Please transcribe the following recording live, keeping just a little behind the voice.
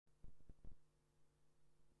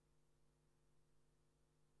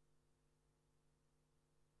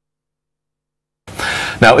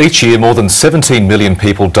Now, each year, more than 17 million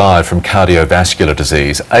people die from cardiovascular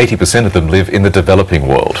disease. 80% of them live in the developing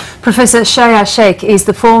world. Professor Sheikh is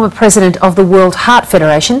the former president of the World Heart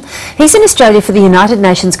Federation. He's in Australia for the United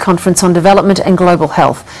Nations Conference on Development and Global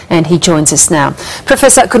Health, and he joins us now.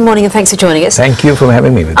 Professor, good morning and thanks for joining us. Thank you for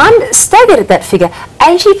having me. I'm staggered at that figure.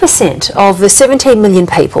 80% of the 17 million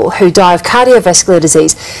people who die of cardiovascular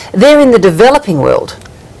disease, they're in the developing world.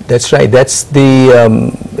 That's right. That's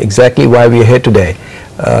the exactly why we're here today.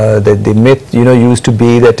 The myth, used to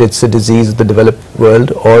be that it's a disease of the developed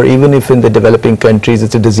world, or even if in the developing countries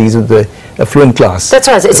it's a disease of the affluent class. That's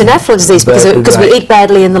right. It's an affluent disease because we eat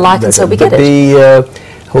badly and the like, and so we get it.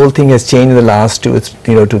 The whole thing has changed in the last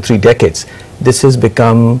 2-3 decades. This has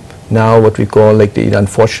become now what we call,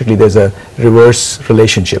 unfortunately, there's a reverse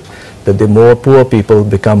relationship, that the more poor people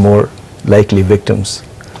become more likely victims.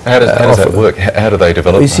 How does that work? How do they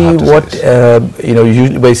develop? You see, what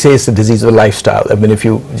usually we say it's the disease of a lifestyle. I mean, if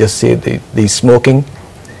you just say the smoking,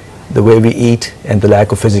 the way we eat, and the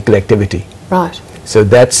lack of physical activity. Right. So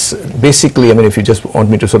that's basically, I mean, if you just want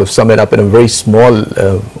me to sort of sum it up in a very small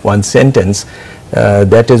one sentence,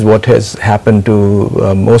 that is what has happened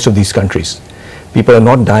to most of these countries. People are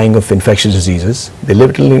not dying of infectious diseases. They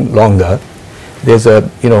live a little longer. There's a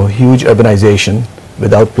huge urbanization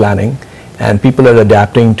without planning. And people are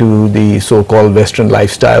adapting to the so-called Western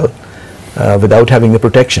lifestyle without having the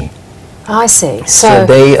protection. I see. So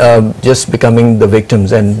they are just becoming the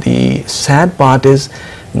victims. And the sad part is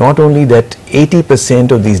not only that 80%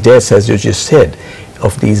 of these deaths, as you just said,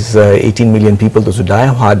 of these 18 million people, those who die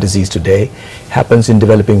of heart disease today, happens in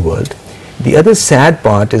developing world. The other sad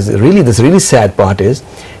part is, this really sad part is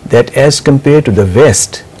that as compared to the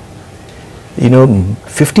West,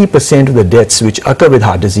 50% of the deaths which occur with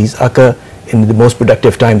heart disease occur in the most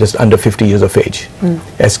productive time, just under 50 years of age,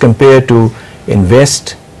 as compared to in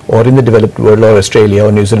West or in the developed world or Australia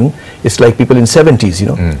or New Zealand, it's like people in 70s,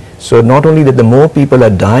 So not only that the more people are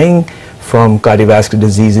dying from cardiovascular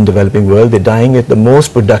disease in developing world, they're dying at the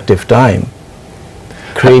most productive time,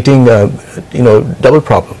 creating a double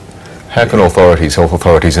problem. How can health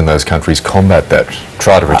authorities in those countries combat that,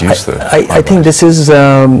 try to reduce I think this is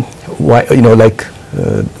why,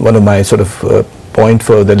 one of my sort of point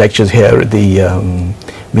for the lectures here at the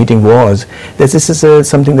meeting was that this is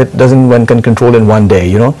something that one can control in one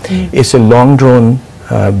day, It's a long drawn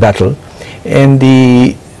battle, and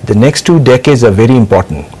the next 2 decades are very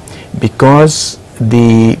important because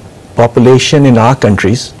the population in our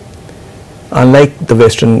countries, unlike the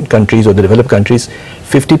Western countries or the developed countries,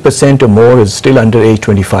 50% or more is still under age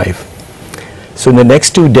 25. So in the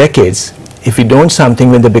next 2 decades, if we don't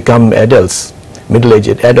something when they become adults,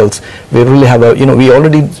 middle-aged adults, we really have a,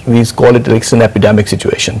 we call it like an epidemic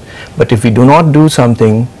situation. But if we do not do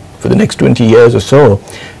something for the next 20 years or so,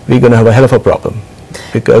 we're going to have a hell of a problem,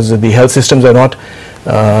 because the health systems are not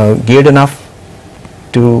geared enough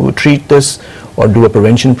to treat this or do a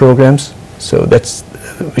prevention programs. So that's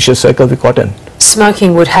the vicious cycle we're caught in.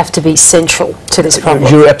 Smoking would have to be central to this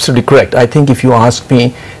problem. You're absolutely correct. I think if you ask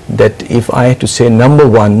me that if I had to say number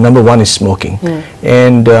one is smoking.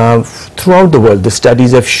 And throughout the world, the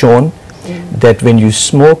studies have shown that when you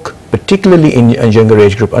smoke, particularly in a younger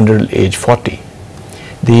age group, under age 40,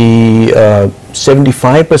 the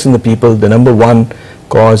 75% of the people, the number one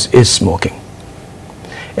cause is smoking.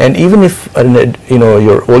 And even if,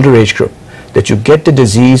 your older age group, that you get the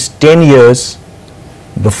disease 10 years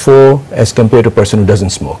before as compared to a person who doesn't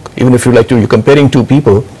smoke. Even if you're comparing two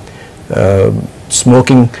people,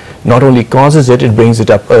 smoking not only causes it, it brings it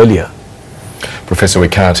up earlier. Professor, we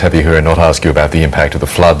can't have you here and not ask you about the impact of the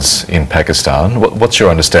floods in Pakistan. What's your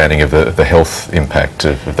understanding of the health impact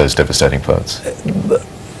of those devastating floods?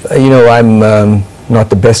 I'm not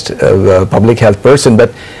the best public health person,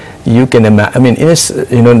 but you can imagine, I mean,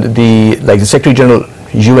 the Secretary General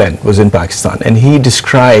UN was in Pakistan, and he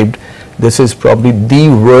described this is probably the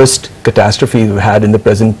worst catastrophe we've had in the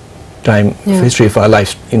present time history of our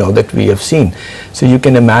lives, that we have seen. So you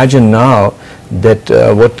can imagine now that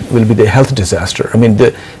what will be the health disaster. I mean,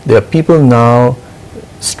 there are people now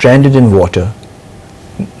stranded in water,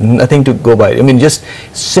 nothing to go by. I mean, just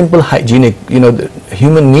simple hygienic, the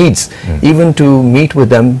human needs, even to meet with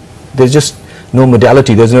them, there's just no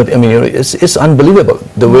modality. There's no, I mean, it's unbelievable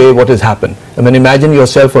the way what has happened. I mean, imagine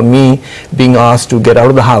yourself or me being asked to get out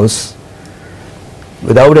of the house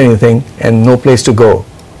without anything and no place to go.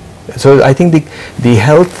 So I think the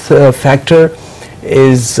health factor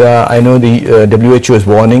is, I know the WHO is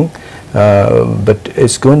warning, but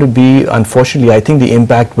it's going to be, unfortunately, I think the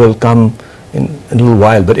impact will come in a little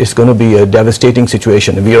while, but it's going to be a devastating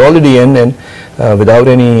situation. We are already in, and without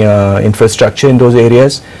any infrastructure in those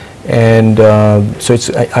areas, And so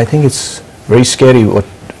I think it's very scary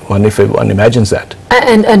if one imagines that.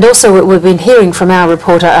 And also we've been hearing from our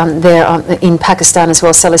reporter there in Pakistan as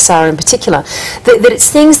well, Salisara in particular, that it's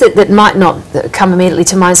things that might not come immediately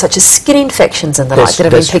to mind, such as skin infections and the like that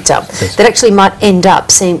have been picked up, that actually might end up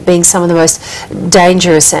being some of the most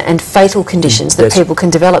dangerous and fatal conditions that people can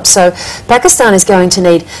develop. So Pakistan is going to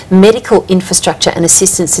need medical infrastructure and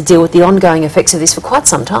assistance to deal with the ongoing effects of this for quite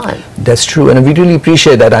some time. That's true, and we really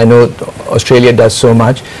appreciate that. I know Australia does so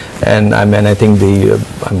much, and I think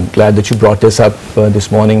I'm glad that you brought this up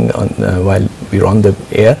this morning while we're on the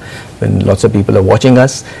air, when lots of people are watching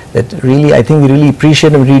us, that really I think we really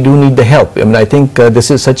appreciate and we do need the help. I mean, I think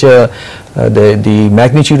this is such the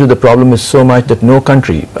magnitude of the problem is so much that no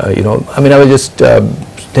country, I was just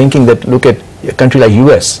thinking that look at a country like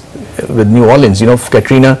US with New Orleans,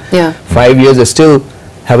 Katrina, 5 years, they still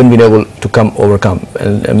haven't been able to overcome.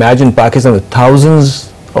 And imagine Pakistan with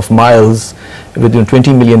thousands of miles within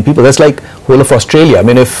 20 million people. That's like whole of Australia. I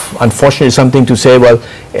mean, if unfortunately something to say, well,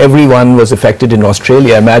 everyone was affected in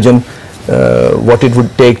Australia, imagine what it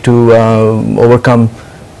would take to overcome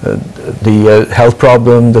the health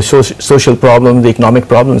problem, the social problem, the economic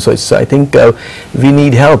problem. So I think we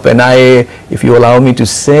need help. And if you allow me to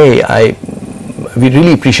say, we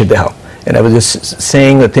really appreciate the help. And I was just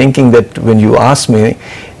saying or thinking that when you asked me,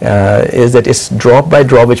 is that it's drop by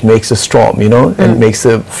drop which makes a storm, and makes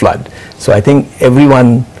a flood. So I think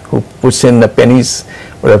everyone who puts in the pennies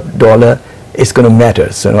or a dollar is going to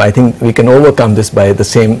matter. So I think we can overcome this by the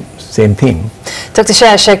same theme. Dr.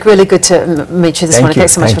 Sheikh, really good to meet you this morning.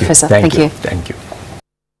 Thanks so much, Professor. Thank you.